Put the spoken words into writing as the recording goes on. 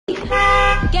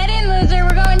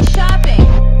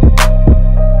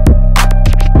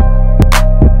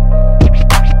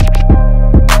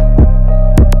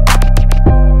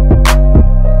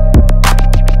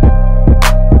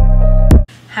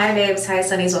Hi babes, hi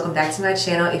sunnies, welcome back to my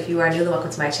channel. If you are new, then welcome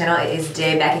to my channel. It is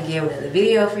Day back again with another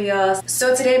video for y'all.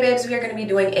 So today babes, we are going to be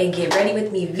doing a get ready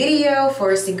with me video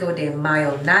for Cinco de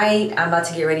Mayo night. I'm about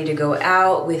to get ready to go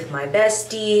out with my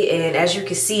bestie, and as you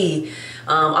can see,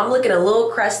 I'm looking a little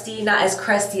crusty, not as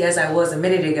crusty as I was a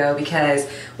minute ago because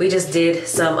we just did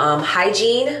some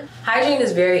hygiene. Hygiene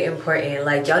is very important.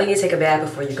 Like, y'all need to take a bath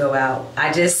before you go out.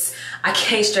 I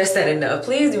can't stress that enough.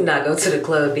 Please do not go to the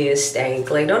club being stank.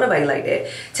 Like, don't nobody like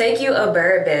that. Take you a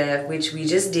bird bath, which we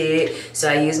just did. So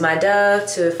I used my Dove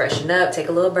to freshen up, take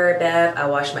a little bird bath. I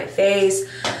washed my face.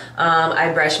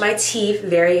 I brushed my teeth,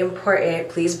 very important.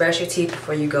 Please brush your teeth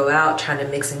before you go out, trying to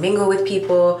mix and mingle with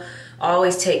people.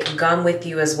 Always take gum with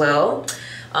you as well.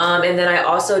 And then I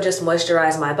also just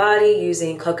moisturize my body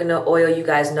using coconut oil. You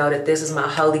guys know that this is my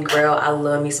holy grail. I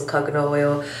love me some coconut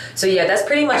oil. So yeah, that's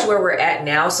pretty much where we're at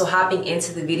now. So hopping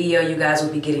into the video, you guys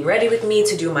will be getting ready with me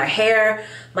to do my hair,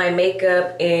 my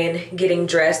makeup, and getting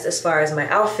dressed as far as my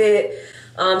outfit.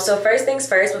 So first things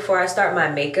first, before I start my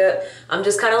makeup, I'm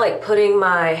just kind of like putting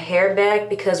my hair back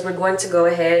because we're going to go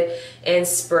ahead and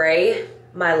spray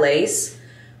my lace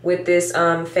with this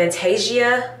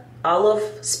Fantasia olive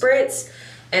spritz.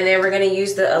 And then we're gonna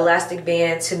use the elastic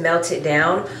band to melt it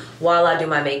down while I do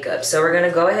my makeup. So we're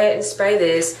gonna go ahead and spray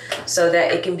this so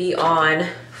that it can be on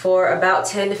for about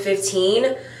 10 to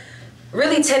 15,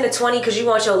 really 10 to 20, because you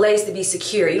want your lace to be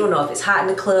secure. You don't know if it's hot in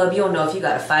the club, you don't know if you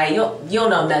gotta fight, you don't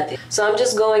know nothing. So I'm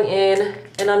just going in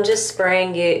and I'm just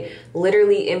spraying it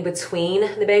literally in between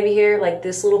the baby hair, like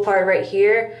this little part right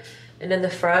here, and then the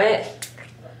front,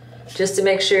 just to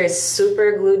make sure it's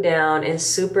super glued down and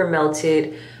super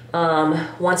melted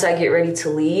once I get ready to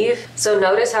leave. So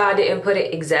notice how I didn't put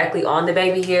it exactly on the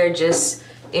baby hair, just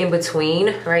in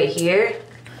between right here.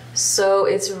 So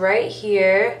it's right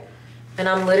here, and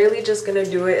I'm literally just gonna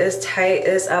do it as tight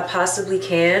as I possibly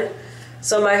can.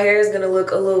 So my hair is gonna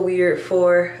look a little weird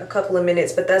for a couple of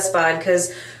minutes, but that's fine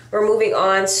because we're moving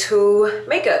on to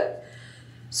makeup.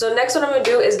 So next what I'm gonna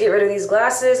do is get rid of these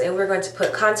glasses, and we're going to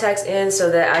put contacts in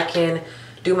so that I can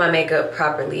do my makeup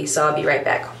properly. So I'll be right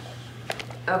back.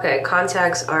 Okay,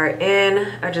 contacts are in.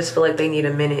 I just feel like they need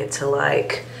a minute to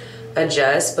like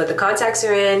adjust, but the contacts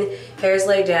are in, hair's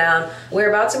laid down. We're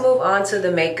about to move on to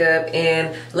the makeup,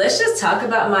 and let's just talk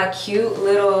about my cute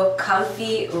little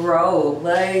comfy robe.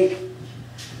 Like,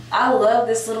 I love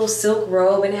this little silk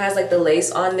robe, and it has like the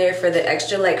lace on there for the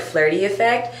extra like flirty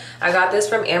effect. I got this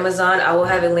from Amazon. I will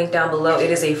have it linked down below. It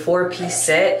is a 4-piece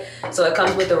set. So it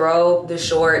comes with the robe, the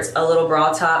shorts, a little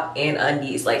bra top, and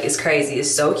undies. Like, it's crazy,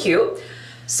 it's so cute.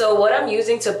 So what I'm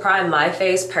using to prime my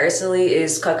face personally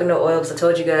is coconut oil, because I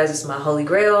told you guys it's my holy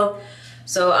grail.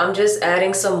 So I'm just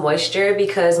adding some moisture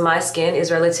because my skin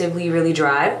is relatively really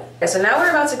dry. So now we're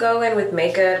about to go in with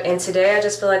makeup, and today I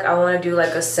just feel like I want to do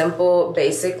like a simple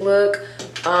basic look.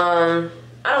 I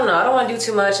don't know, I don't want to do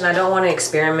too much and I don't want to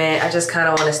experiment. I just kind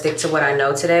of want to stick to what I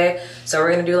know today. So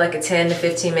we're going to do like a 10 to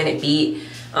 15 minute beat,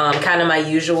 kind of my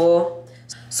usual.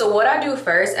 So what I do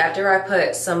first, after I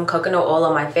put some coconut oil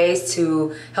on my face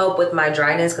to help with my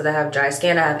dryness, because I have dry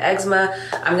skin, I have eczema,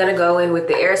 I'm gonna go in with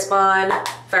the Airspun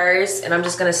first, and I'm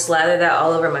just gonna slather that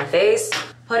all over my face.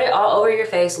 Put it all over your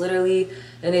face, literally,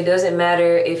 and it doesn't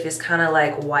matter if it's kind of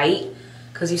like white,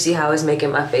 because you see how it's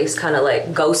making my face kind of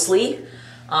like ghostly.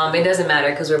 It doesn't matter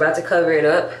because we're about to cover it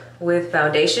up with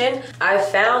foundation. I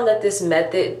found that this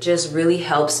method just really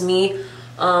helps me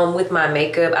with my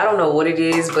makeup. I don't know what it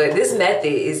is, but this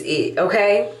method is it,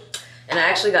 okay? And I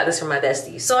actually got this from my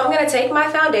bestie. So I'm gonna take my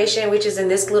foundation, which is in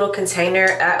this little container.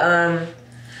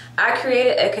 I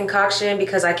created a concoction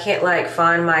because I can't like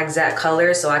find my exact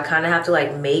color, so I kind of have to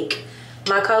like make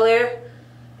my color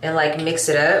and like mix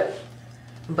it up.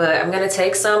 But I'm gonna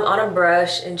take some on a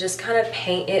brush and just kind of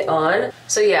paint it on.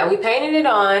 So yeah, we painted it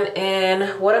on,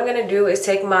 and what I'm gonna do is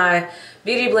take my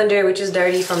beauty blender, which is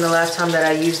dirty from the last time that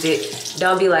I used it.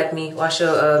 Don't be like me, wash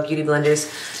your beauty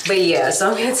blenders. But yeah, so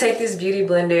I'm gonna take this beauty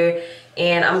blender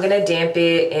and I'm gonna damp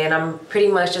it, and I'm pretty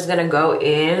much just gonna go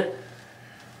in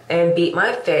and beat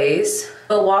my face.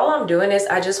 But while I'm doing this,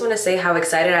 I just wanna say how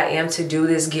excited I am to do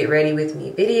this get ready with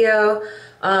me video.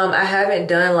 I haven't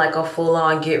done like a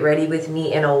full-on get ready with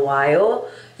me in a while.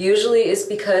 Usually it's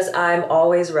because I'm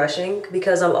always rushing,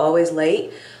 because I'm always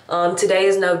late. Today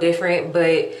is no different,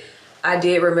 but I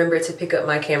did remember to pick up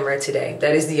my camera today.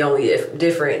 That is the only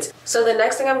difference. So the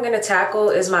next thing I'm gonna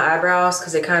tackle is my eyebrows,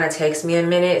 because it kind of takes me a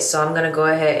minute. So I'm gonna go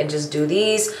ahead and just do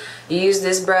these. You use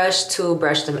this brush to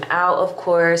brush them out, of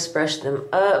course, brush them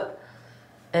up.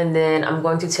 And then I'm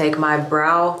going to take my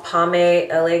brow pomade,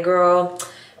 LA Girl,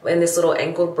 in this little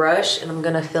ankle brush, and I'm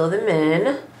gonna fill them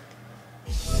in.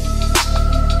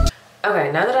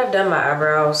 Okay, now that I've done my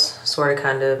eyebrows, sort of,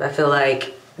 kind of, I feel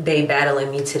like they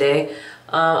battling me today.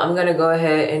 I'm gonna go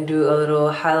ahead and do a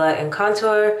little highlight and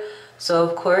contour. So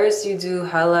of course you do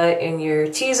highlight in your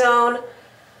T-zone,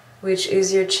 which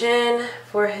is your chin,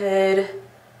 forehead,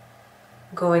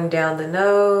 going down the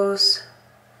nose.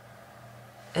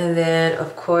 And then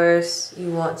of course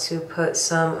you want to put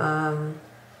some,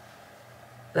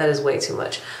 that is way too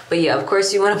much. But yeah, of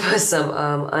course you want to put some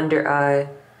under eye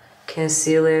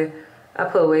concealer. I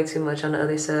put way too much on the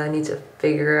other side. I need to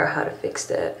figure out how to fix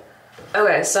that.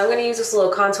 Okay, so I'm gonna use this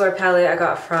little contour palette I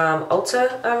got from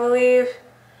Ulta, I believe.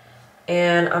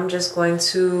 And I'm just going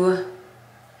to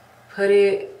put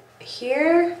it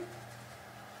here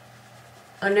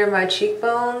under my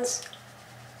cheekbones.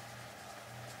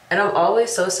 And I'm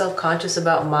always so self-conscious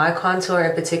about my contour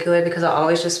in particular because I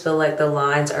always just feel like the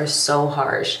lines are so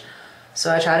harsh.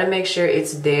 So I try to make sure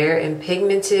it's there and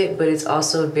pigmented, but it's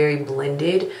also very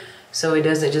blended, so it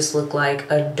doesn't just look like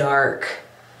a dark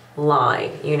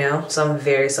line, you know? So I'm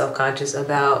very self-conscious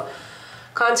about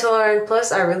contouring.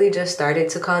 Plus, I really just started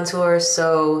to contour,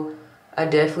 so I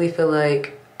definitely feel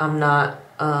like I'm not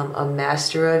a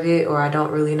master of it, or I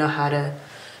don't really know how to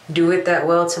do it that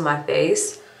well to my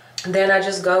face. Then I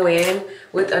just go in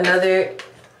with another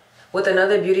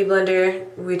beauty blender,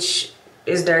 which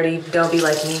is dirty, don't be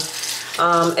like me.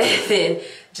 And then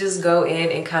just go in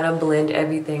and kind of blend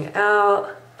everything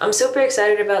out. I'm super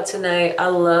excited about tonight. I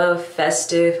love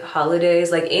festive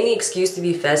holidays. Like, any excuse to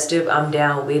be festive, I'm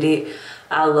down with it.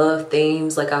 I love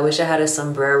themes. Like, I wish I had a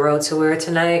sombrero to wear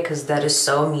tonight because that is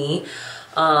so me.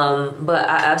 But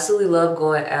I absolutely love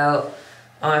going out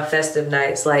on festive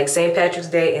nights like St. Patrick's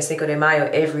Day and Cinco de Mayo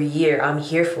every year. I'm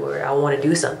here for it. I want to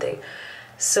do something.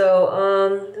 So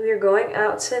we're going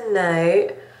out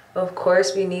tonight. Of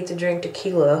course, we need to drink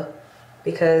tequila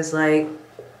because, like,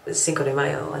 it's Cinco de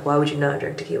Mayo. Like, why would you not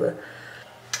drink tequila?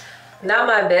 Now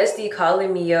my bestie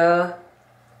calling me, y'all.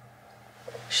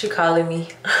 She calling me.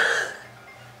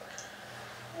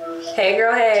 Hey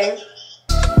girl, hey.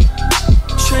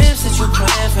 Trips that you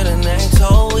plan for the next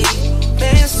whole week.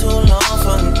 Bands too long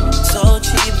for me. So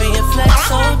cheap and your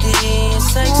flex OD and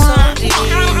sex OD. You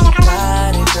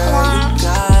got it, girl, you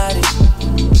got it.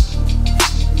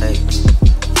 Hey.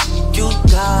 You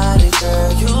got it,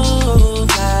 girl, you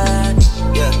got it.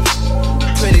 Yeah.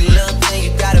 Pretty little thing,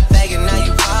 you got a bag and now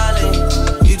you ballin'.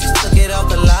 You just took it off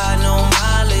the line, no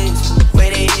mileage.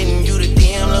 Way they hitting you, the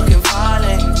DM looking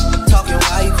violent. Talking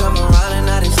while you come around and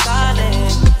not in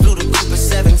silent. Blew the Cooper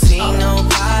 17, no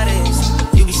bodies.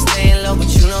 You be staying low, but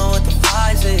you know what the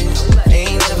price is.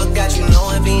 Ain't never got you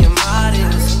know it being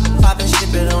modest. Poppin'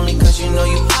 ship it only cause you know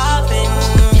you poppin',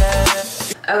 yeah.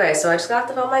 Okay, so I just got off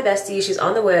the phone with my bestie. She's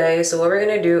on the way. So what we're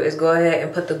gonna do is go ahead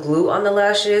and put the glue on the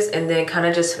lashes and then kind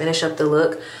of just finish up the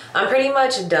look. I'm pretty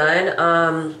much done.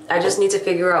 I just need to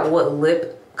figure out what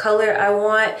lip color I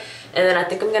want. And then I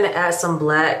think I'm gonna add some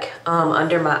black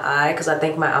under my eye because I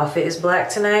think my outfit is black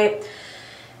tonight.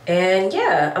 And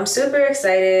yeah, I'm super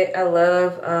excited. I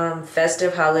love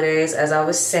festive holidays, as I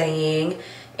was saying.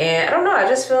 And I don't know, I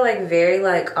just feel like very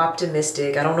like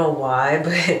optimistic. I don't know why,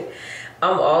 but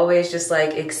I'm always just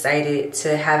like excited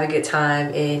to have a good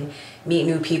time and meet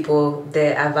new people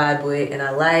that I vibe with and I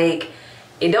like.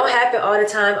 It don't happen all the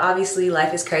time. Obviously,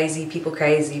 life is crazy, people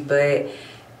crazy, but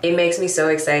it makes me so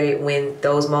excited when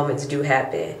those moments do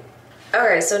happen.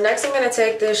 Alright, so next I'm gonna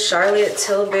take this Charlotte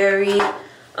Tilbury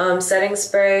setting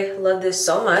spray. Love this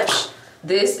so much.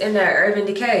 This and that Urban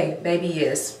Decay, baby,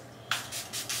 yes.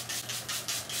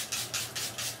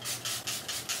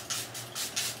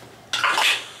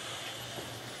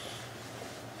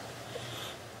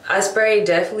 I spray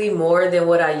definitely more than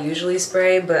what I usually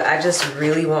spray, but I just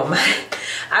really want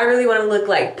I really want to look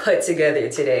like put together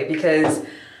today because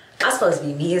I'm supposed to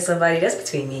be meeting somebody. That's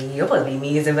between me and you. I'm supposed to be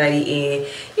meeting somebody, and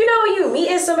you know when you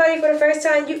meeting somebody for the first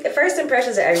time, first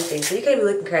impressions are everything. So you can't be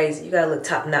looking crazy. You gotta look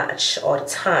top notch all the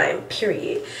time,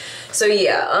 period. So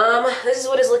yeah, this is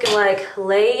what it's looking like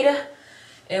laid.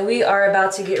 And we are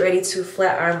about to get ready to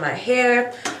flat iron my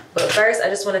hair. But first, I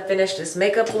just want to finish this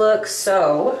makeup look.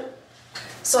 So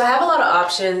I have a lot of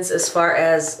options as far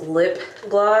as lip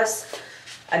gloss.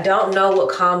 I don't know what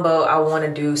combo I want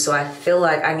to do, so I feel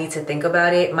like I need to think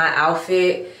about it. My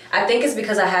outfit, I think it's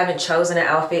because I haven't chosen an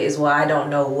outfit is why I don't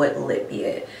know what lip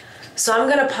yet. So I'm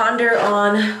gonna ponder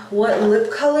on what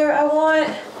lip color I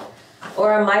want,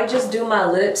 or I might just do my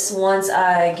lips once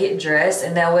I get dressed,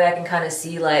 and that way I can kind of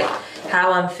see like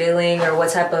how I'm feeling or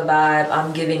what type of vibe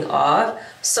I'm giving off.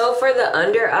 So for the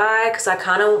under eye, because I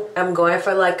kind of am going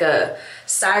for like a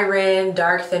siren,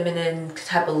 dark feminine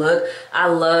type of look, I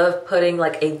love putting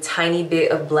like a tiny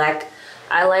bit of black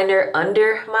eyeliner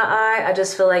under my eye. I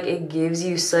just feel like it gives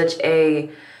you such a,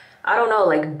 I don't know,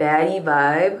 like baddie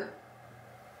vibe.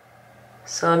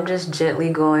 So I'm just gently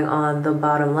going on the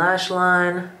bottom lash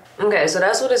line. Okay, so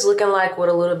that's what it's looking like with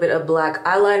a little bit of black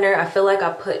eyeliner. I feel like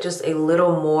I put just a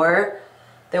little more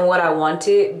than what I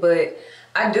wanted, but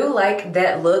I do like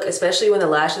that look, especially when the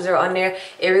lashes are on there.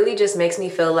 It really just makes me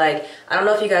feel like, I don't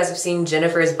know if you guys have seen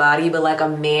Jennifer's Body, but like a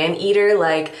man eater,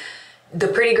 like the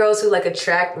pretty girls who like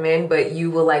attract men, but you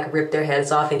will like rip their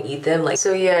heads off and eat them. Like,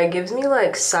 so yeah, it gives me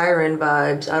like siren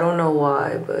vibes. I don't know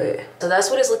why, but so that's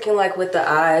what it's looking like with the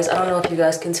eyes. I don't know if you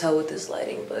guys can tell with this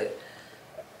lighting, but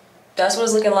that's what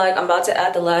it's looking like. I'm about to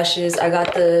add the lashes. I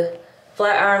got the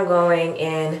flat iron going,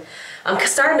 and I'm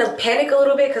starting to panic a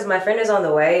little bit because my friend is on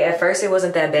the way. At first it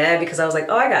wasn't that bad because I was like,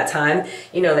 oh, I got time.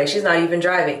 You know, like she's not even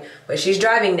driving, but she's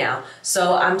driving now.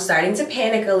 So I'm starting to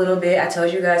panic a little bit. I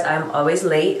told you guys I'm always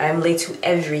late. I'm late to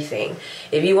everything.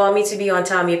 If you want me to be on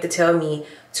time, you have to tell me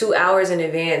 2 hours in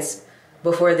advance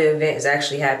before the event is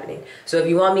actually happening. So if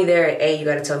you want me there at 8, you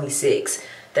got to tell me 6.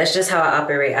 That's just how I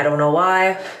operate. I don't know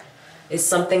why. It's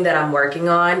something that I'm working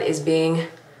on, is being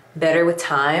better with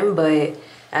time, but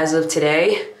as of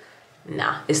today,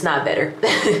 nah, it's not better.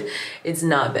 It's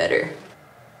not better.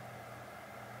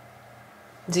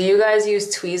 Do you guys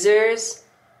use tweezers?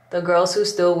 The girls who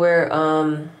still wear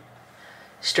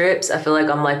strips, I feel like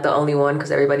I'm like the only one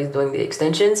because everybody's doing the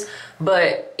extensions.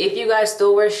 But if you guys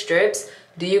still wear strips,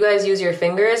 do you guys use your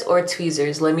fingers or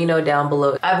tweezers? Let me know down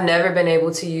below. I've never been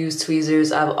able to use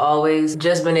tweezers. I've always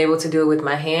just been able to do it with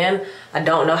my hand. I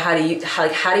don't know how to use, how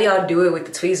do y'all do it with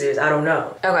the tweezers? I don't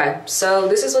know. Okay, so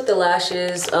this is with the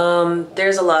lashes.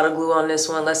 There's a lot of glue on this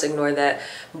one. Let's ignore that.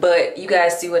 But you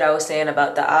guys see what I was saying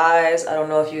about the eyes. I don't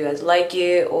know if you guys like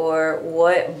it or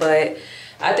what, but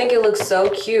I think it looks so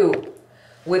cute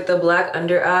with the black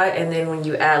under eye. And then when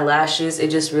you add lashes, it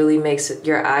just really makes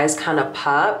your eyes kind of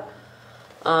pop.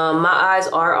 My eyes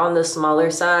are on the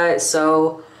smaller side,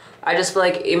 so I just feel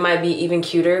like it might be even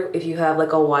cuter if you have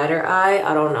like a wider eye.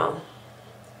 I don't know.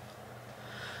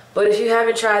 But if you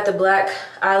haven't tried the black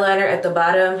eyeliner at the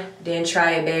bottom, then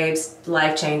try it, babes.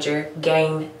 Life changer,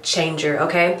 game changer,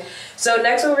 okay? So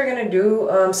next what we're gonna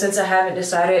do, since I haven't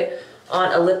decided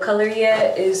on a lip color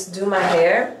yet, is do my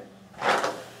hair.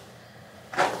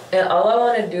 And all I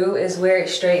wanna do is wear it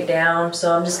straight down,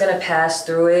 so I'm just gonna pass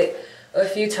through it a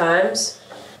few times.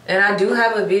 And I do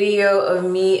have a video of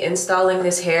me installing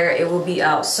this hair. It will be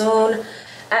out soon.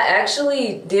 I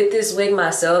actually did this wig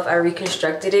myself. I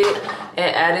reconstructed it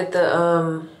and added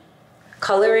the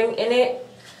coloring in it.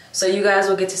 So you guys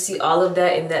will get to see all of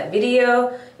that in that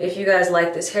video if you guys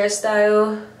like this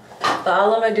hairstyle. But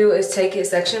all I'm gonna do is take it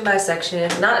section by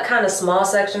section, not kind of small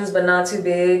sections, but not too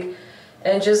big,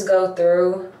 and just go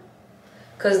through.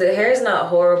 Cause the hair is not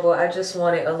horrible. I just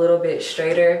want it a little bit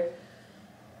straighter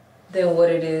than what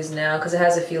it is now, because it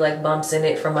has a few like bumps in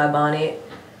it from my bonnet.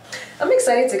 I'm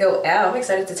excited to go out. I'm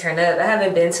excited to turn up. I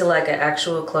haven't been to like an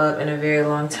actual club in a very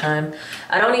long time.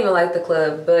 I don't even like the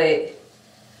club, but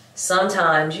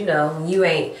sometimes, you know, when you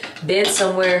ain't been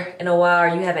somewhere in a while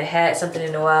or you haven't had something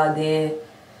in a while, then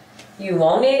you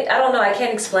want it. I don't know, I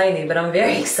can't explain it, but I'm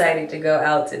very excited to go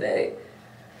out today.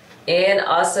 And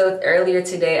also earlier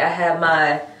today I had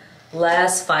my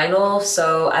last final,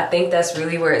 so I think that's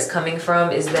really where it's coming from,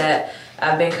 is that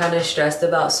I've been kind of stressed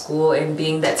about school, and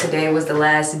being that today was the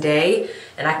last day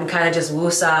and I can kind of just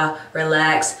woosah,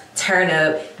 relax, turn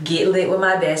up, get lit with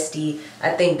my bestie.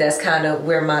 I think that's kind of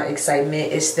where my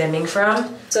excitement is stemming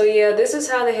from. So yeah, this is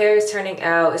how the hair is turning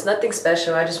out. It's nothing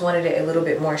special. I just wanted it a little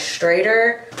bit more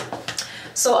straighter.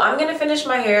 So I'm gonna finish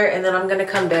my hair and then I'm gonna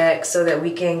come back so that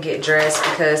we can get dressed,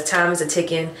 because time is a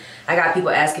ticking. I got people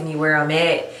asking me where I'm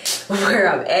at. I'm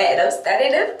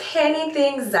starting to panic. The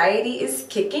anxiety is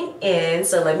kicking in.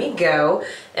 So let me go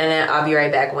and then I'll be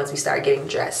right back once we start getting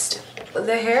dressed.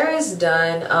 The hair is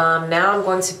done. Now I'm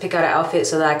going to pick out an outfit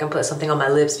so that I can put something on my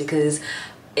lips, because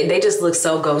they just look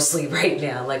so ghostly right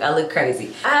now. Like, I look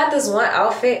crazy. I had this one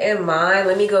outfit in mind.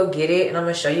 Let me go get it and I'm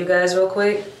gonna show you guys real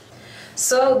quick.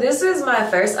 So this is my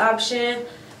first option,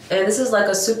 and this is like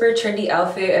a super trendy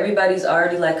outfit. Everybody's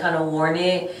already like kind of worn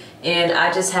it, and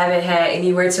I just haven't had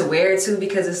anywhere to wear it to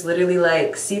because it's literally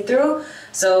like see-through.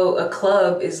 So a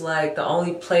club is like the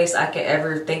only place I can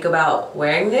ever think about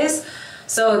wearing this.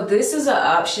 So this is an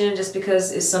option just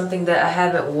because it's something that I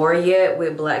haven't wore yet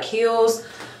with black heels,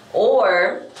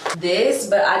 or this,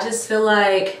 but I just feel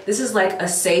like this is like a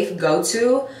safe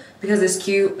go-to because it's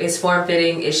cute, it's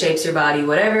form-fitting, it shapes your body,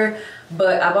 whatever.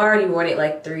 But I've already worn it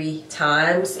like 3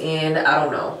 times and I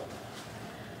don't know.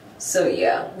 So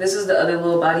yeah, this is the other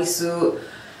little bodysuit.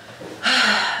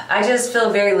 I just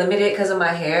feel very limited because of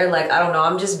my hair. Like, I don't know,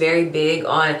 I'm just very big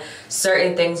on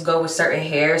certain things go with certain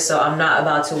hair, so I'm not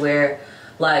about to wear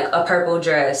like a purple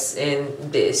dress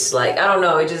in this. Like, I don't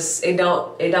know, it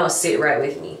don't sit right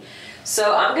with me.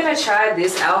 So I'm gonna try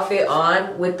this outfit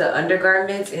on with the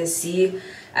undergarments and see,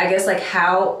 I guess, like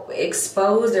how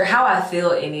exposed or how I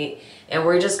feel in it, and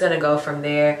we're just gonna go from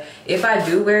there. If I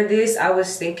do wear this, I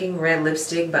was thinking red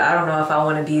lipstick, but I don't know if I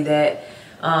want to be that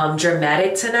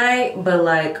dramatic tonight, but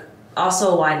like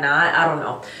also why not, I don't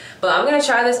know. But I'm gonna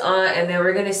try this on and then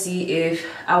we're gonna see if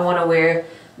I want to wear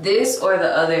this or the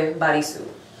other bodysuit.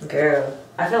 Girl,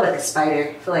 I feel like a spider.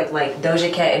 I feel like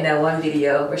Doja Cat in that one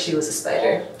video where she was a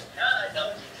spider.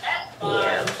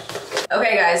 Yeah.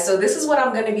 Okay guys, so this is what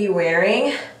I'm gonna be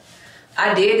wearing.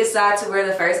 I did decide to wear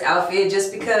the first outfit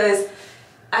just because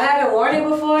I haven't worn it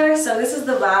before, so this is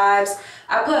the vibes.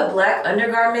 I put black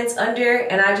undergarments under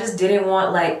and I just didn't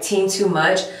want like team too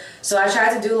much, so I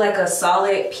tried to do like a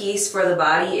solid piece for the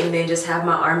body and then just have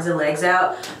my arms and legs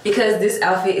out, because this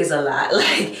outfit is a lot.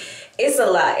 Like, it's a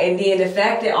lot, and then the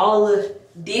fact that all of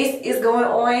this is going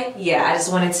on, yeah, I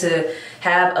just wanted to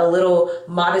have a little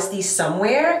modesty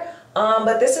somewhere.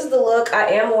 But this is the look.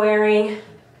 I am wearing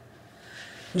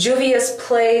Juvias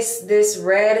Place, this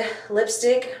red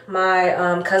lipstick.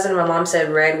 My cousin and my mom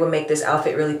said red would make this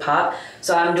outfit really pop,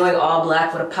 so I'm doing all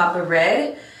black with a pop of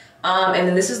red. And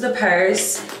then this is the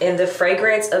purse, and the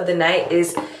fragrance of the night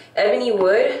is Ebony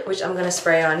Wood, which I'm gonna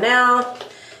spray on now.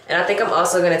 And I think I'm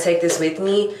also gonna take this with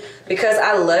me because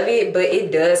I love it, but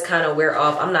it does kind of wear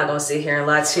off. I'm not gonna sit here and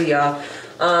lie to y'all.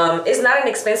 It's not an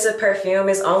expensive perfume.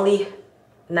 It's only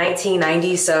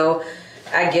 $19.90, so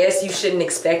I guess you shouldn't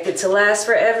expect it to last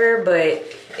forever, but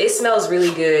it smells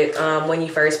really good when you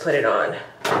first put it on.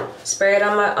 Spray it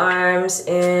on my arms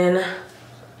and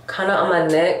kind of on my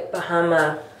neck, behind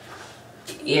my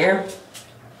ear.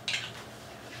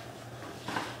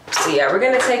 So yeah, we're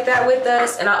gonna take that with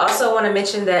us. And I also want to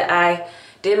mention that I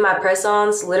did my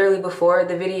press-ons literally before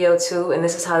the video too, and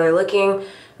this is how they're looking.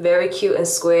 Very cute and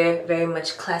square, very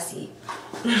much classy.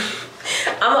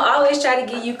 I'm always try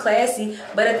to get you classy,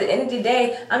 but at the end of the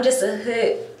day, I'm just a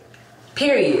hood,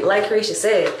 period, like Carisha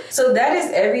said. So that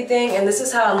is everything, and this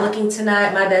is how I'm looking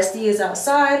tonight. My bestie is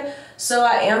outside, so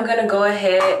I am gonna go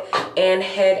ahead and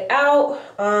head out.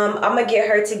 I'm gonna get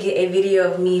her to get a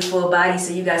video of me full body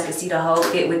so you guys can see the whole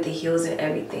fit with the heels and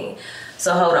everything.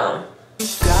 So hold on. You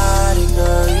got it,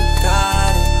 girl, you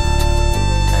got it.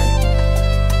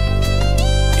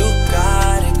 You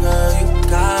got it, girl, you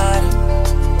got it.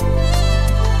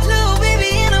 Little baby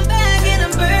in a bag and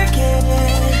I'm Birkin.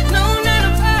 No 9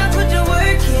 to 5, put the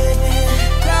work in.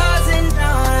 Cause and I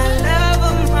love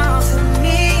them all, to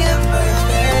me a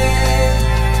birthday.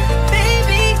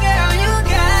 Baby girl, you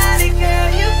got it, girl,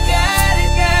 you got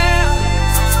it, girl.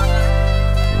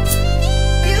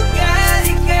 You got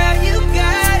it, girl, you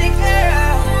got it,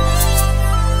 girl.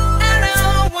 I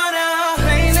don't wanna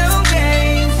play no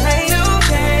games, but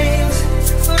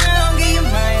I'll give you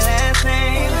my last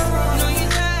name. No, you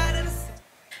got it.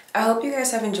 I hope you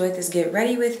guys have enjoyed this get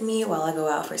ready with me while I go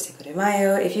out for Cinco de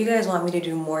Mayo. If you guys want me to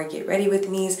do more get ready with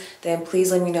me's, then please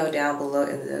let me know down below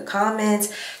in the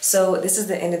comments. So this is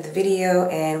the end of the video,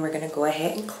 and we're gonna go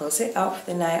ahead and close it out for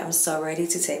the night. I'm so ready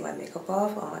to take my makeup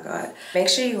off. Oh my god. Make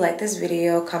sure you like this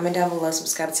video, comment down below,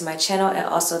 subscribe to my channel, and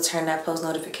also turn that post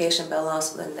notification bell on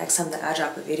so the next time that I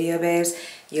drop a video, babes,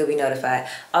 you'll be notified.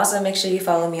 Also, make sure you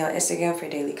follow me on Instagram for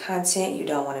daily content. You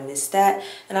don't want to miss that.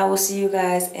 And I will see you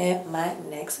guys in my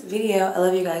next video. I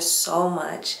love you guys so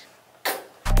much.